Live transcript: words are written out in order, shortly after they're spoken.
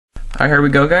Alright, here we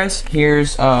go, guys.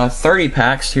 Here's 30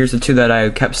 packs. Here's the 2 that I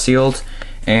kept sealed,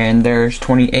 and there's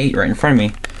 28 right in front of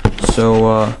me.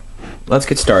 So let's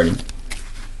get started.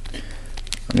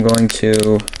 I'm going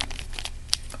to,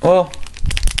 well,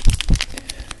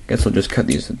 guess we'll just cut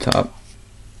these at the top.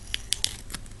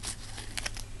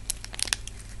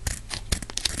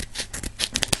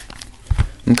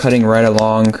 I'm cutting right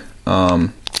along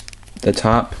the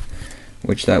top,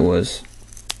 which that was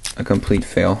a complete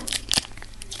fail.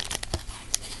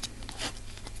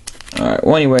 Alright,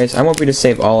 well anyways, I won't be able to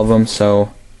save all of them,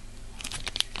 so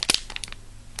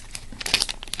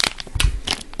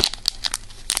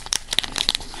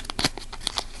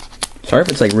sorry if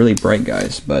it's like really bright,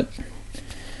 guys, but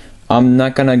I'm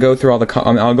not gonna go through all the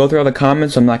I'll go through all the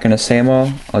comments. I'm not gonna say them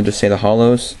all. I'll just say the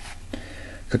holos.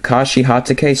 Kakashi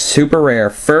Hatake, super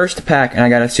rare, first pack, and I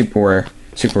got a super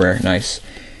rare, nice.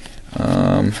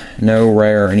 No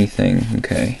rare or anything.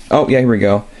 Okay. Oh yeah, here we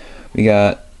go. We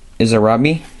got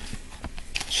Izarabi.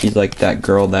 She's like that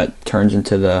girl that turns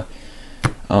into the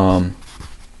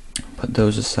put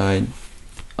those aside.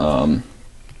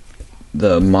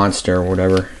 The monster or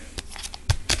whatever.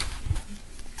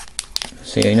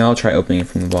 So yeah, you know, I'll try opening it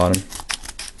from the bottom.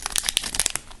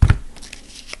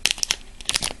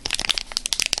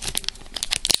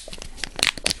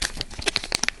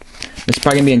 It's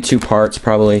probably gonna be in 2 parts,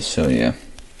 probably. So yeah.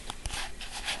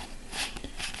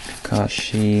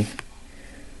 Kakashi.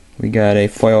 We got a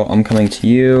foil. I'm coming to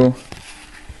you.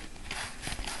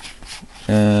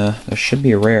 There should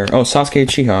be a rare. Oh, Sasuke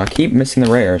Uchiha. I keep missing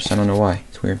the rares. I don't know why.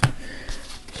 It's weird.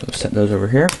 So set those over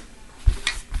here.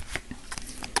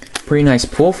 Pretty nice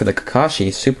pull for the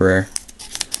Kakashi. Super rare.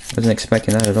 Wasn't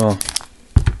expecting that at all.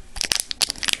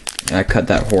 And I cut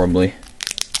that horribly.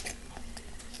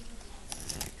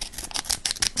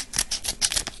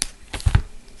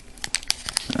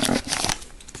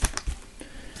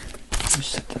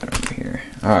 Set that over here.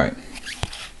 Alright.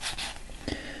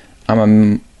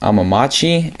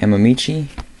 Amamichi,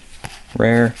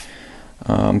 rare.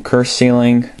 Curse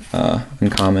Ceiling,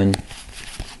 uncommon.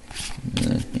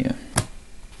 Yeah.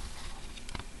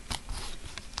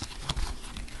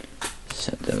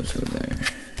 Set those over there.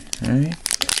 Alright.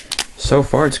 So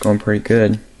far it's going pretty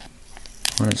good,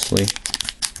 honestly.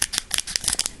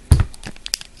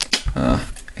 I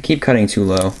keep cutting too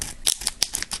low.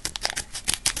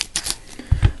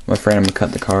 I'm afraid I'm gonna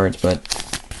cut the cards, but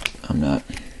I'm not.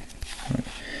 Right.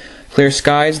 Clear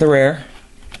Sky is the rare.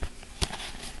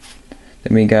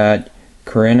 Then we got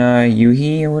Karina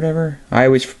Yuhi or whatever. I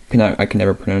can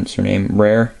never pronounce her name.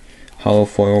 Rare, hollow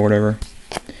foil or whatever.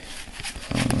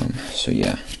 So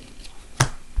yeah.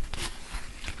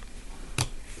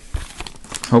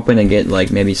 Hoping to get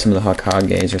like maybe some of the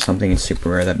Hokages or something in super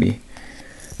rare. That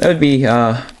would be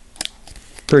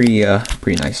pretty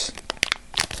nice.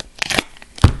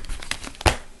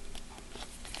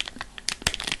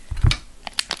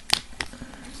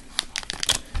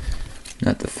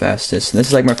 Not the fastest. This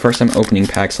is like my first time opening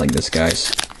packs like this,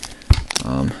 guys.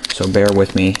 So bear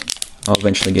with me. I'll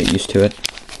eventually get used to it.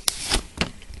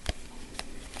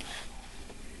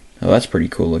 Oh, that's pretty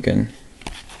cool looking.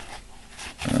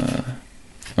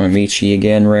 Amamichi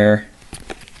again, rare.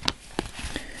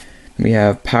 We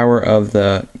have Power of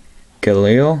the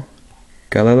Galileo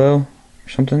or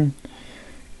something.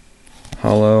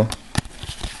 Hollow.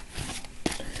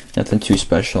 Nothing too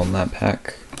special in that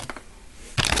pack.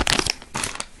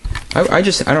 I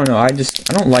don't know, I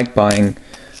don't like buying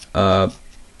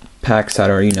packs that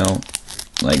are, you know,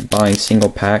 like buying single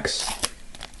packs.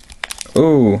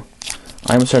 Ooh,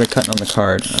 I almost started cutting on the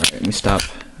card. Alright, let me stop.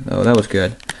 Oh, that was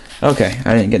good. Okay,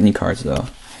 I didn't get any cards though.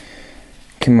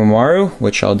 Kimamaru,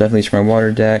 which I'll definitely use for my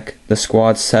water deck. The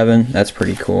Squad 7, that's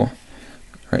pretty cool.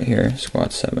 Right here,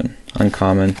 Squad 7.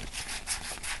 Uncommon.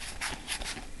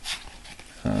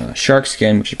 Shark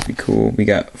Skin, which is pretty cool. We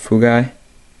got Fugai.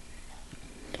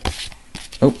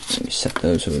 Oh, let me set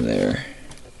those over there.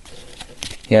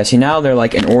 Yeah, see now they're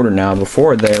like in order now.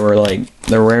 Before they were like,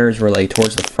 the rares were like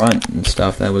towards the front and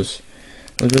stuff. That was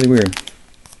really weird.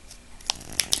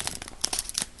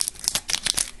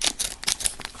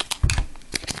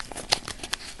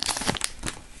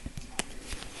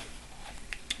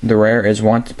 The rare is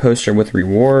Wanted Poster with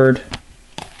Reward.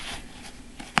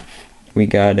 We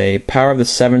got a Power of the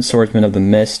 7 Swordsman of the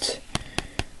Mist.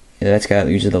 Yeah, that's got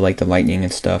usually the lightning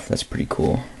and stuff. That's pretty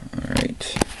cool.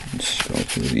 Alright, let's go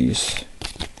through these.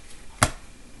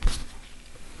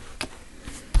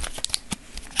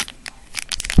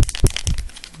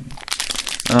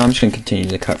 I'm just going to continue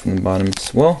to cut from the bottom.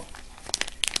 Well,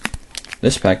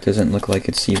 this pack doesn't look like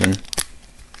it's even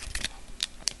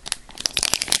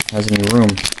has any room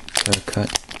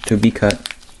to be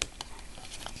cut.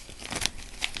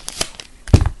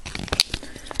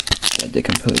 did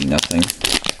completely nothing.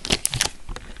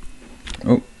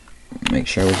 Oh, make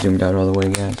sure I was zoomed out all the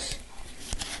way, guys.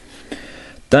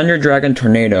 Thunder Dragon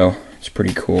Tornado. It's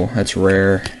pretty cool. That's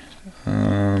rare.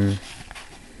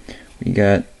 We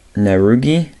got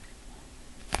Narugi.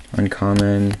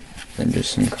 Uncommon. Then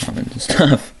just some commons and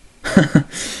stuff.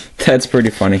 That's pretty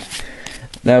funny.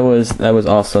 That was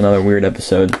also another weird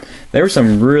episode. There were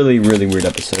some really weird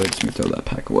episodes. Let me throw that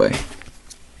pack away.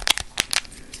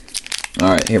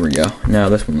 Alright, here we go. Now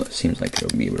this one seems like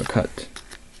it'll be able to cut.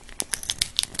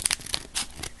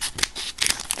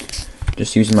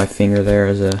 Just using my finger there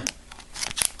as a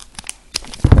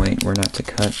point where not to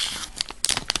cut.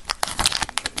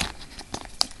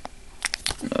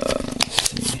 Let's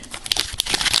see.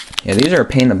 Yeah, these are a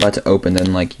pain in the butt to open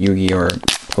than like Yu-Gi or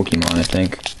Pokemon, I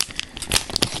think.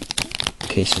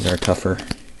 Cases are tougher.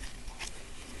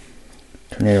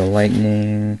 Tornado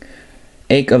Lightning.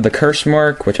 Ache of the Curse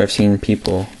Mark, which I've seen a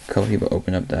couple people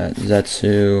open up that.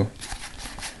 Zetsu.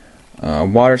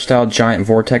 Water Style Giant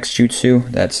Vortex Jutsu.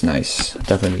 That's nice.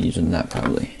 Definitely be using that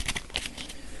probably.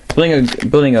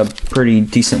 Building a pretty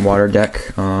decent water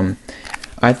deck. I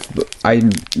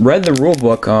read the rule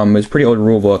book. It was a pretty old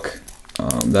rule book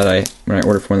that when I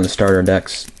ordered for one of the starter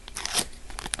decks.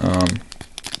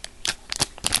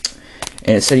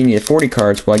 And it said you needed 40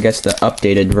 cards. Well, I guess the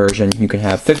updated version you can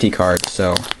have 50 cards.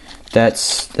 So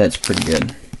that's pretty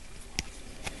good.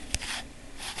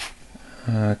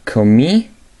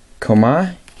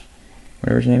 Koma,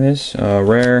 whatever his name is,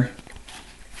 rare.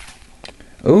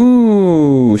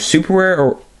 Ooh, super rare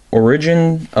or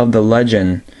Origin of the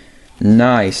Legend.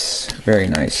 Nice, very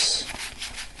nice.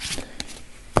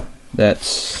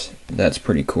 That's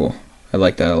pretty cool. I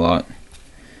like that a lot.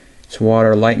 It's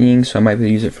water lightning, so I might be able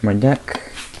to use it for my deck.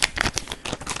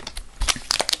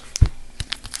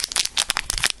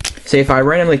 Say if I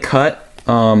randomly cut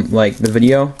like the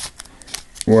video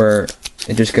where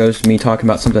it just goes to me talking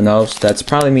about something else, that's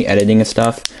probably me editing and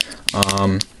stuff. So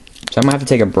I might have to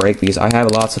take a break because I have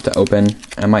a lot of stuff to open.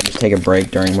 I might just take a break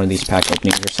during one of these pack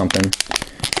openings or something.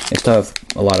 I still have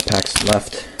a lot of packs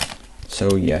left.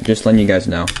 So yeah, just letting you guys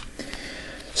know.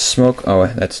 Smoke, oh,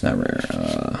 that's not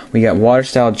rare. We got Water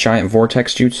Style Giant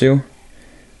Vortex Jutsu.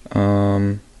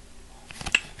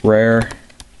 Rare.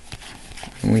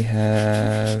 We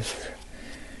have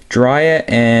Dryad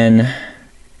and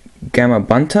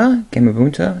Gamabunta.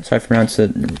 Sorry if I pronounced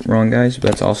it wrong, guys, but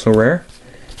that's also rare.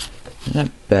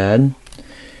 Not bad.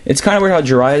 It's kind of weird how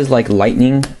Jiraiya is like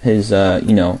lightning, his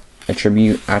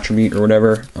attribute or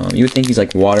whatever. You would think he's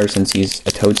like water since he's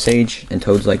a toad sage and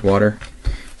toads like water.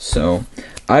 So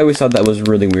I always thought that was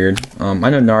really weird. I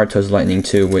know Naruto's lightning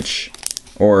too,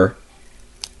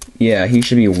 yeah, he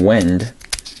should be wind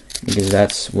because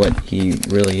that's what he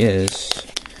really is.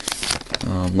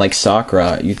 Like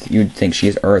Sakura, you'd think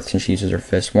she's earth since she uses her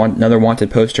fist. Another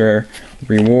wanted poster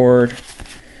reward.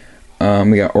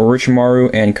 We got Orochimaru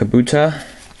and Kabuta.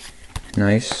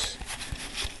 Nice.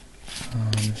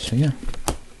 So yeah.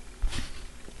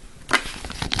 I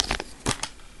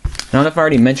don't know if I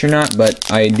already mentioned or not, but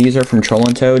these are from Troll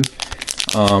and Toad.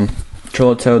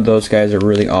 Troll and Toad, those guys are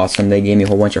really awesome. They gave me a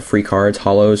whole bunch of free cards,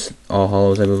 holos, all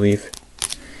holos, I believe.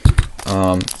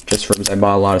 Just because I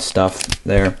bought a lot of stuff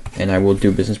there, and I will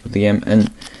do business with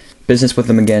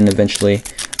them again eventually.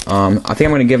 I think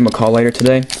I'm gonna give them a call later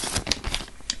today,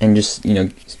 and just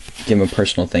give them a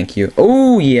personal thank you.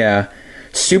 Oh yeah,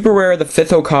 super rare, the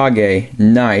 5th Hokage.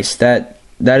 Nice. That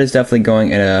is definitely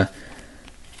going in a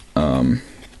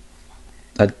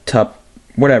top,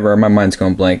 whatever, my mind's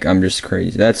going blank. I'm just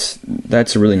crazy. That's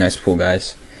a really nice pool,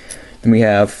 guys. Then we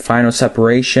have Final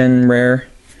Separation rare.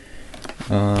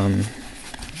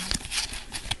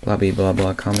 Blah blah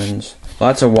blah commons.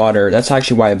 Lots of water. That's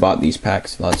actually why I bought these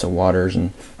packs. Lots of waters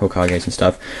and Hokages and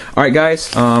stuff. Alright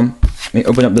guys, let me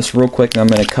open up this real quick and I'm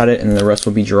gonna cut it and then the rest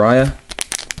will be Jiraiya.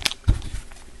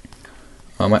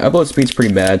 My upload speed's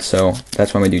pretty bad, so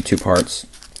that's why I'm gonna do 2 parts.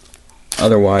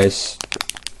 Otherwise,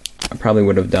 I probably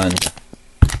would have done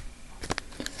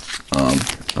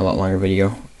a lot longer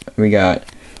video. We got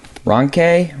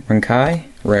Rankai,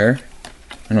 rare.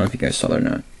 I don't know if you guys saw that or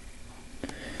not.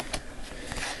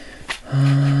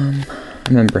 I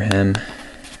remember him.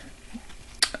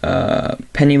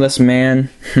 Penniless Man.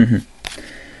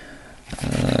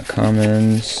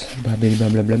 Commons. Blah blah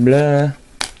blah blah blah.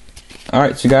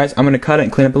 Alright, so guys, I'm gonna cut it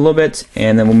and clean up a little bit,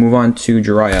 and then we'll move on to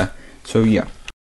Jiraiya. So yeah.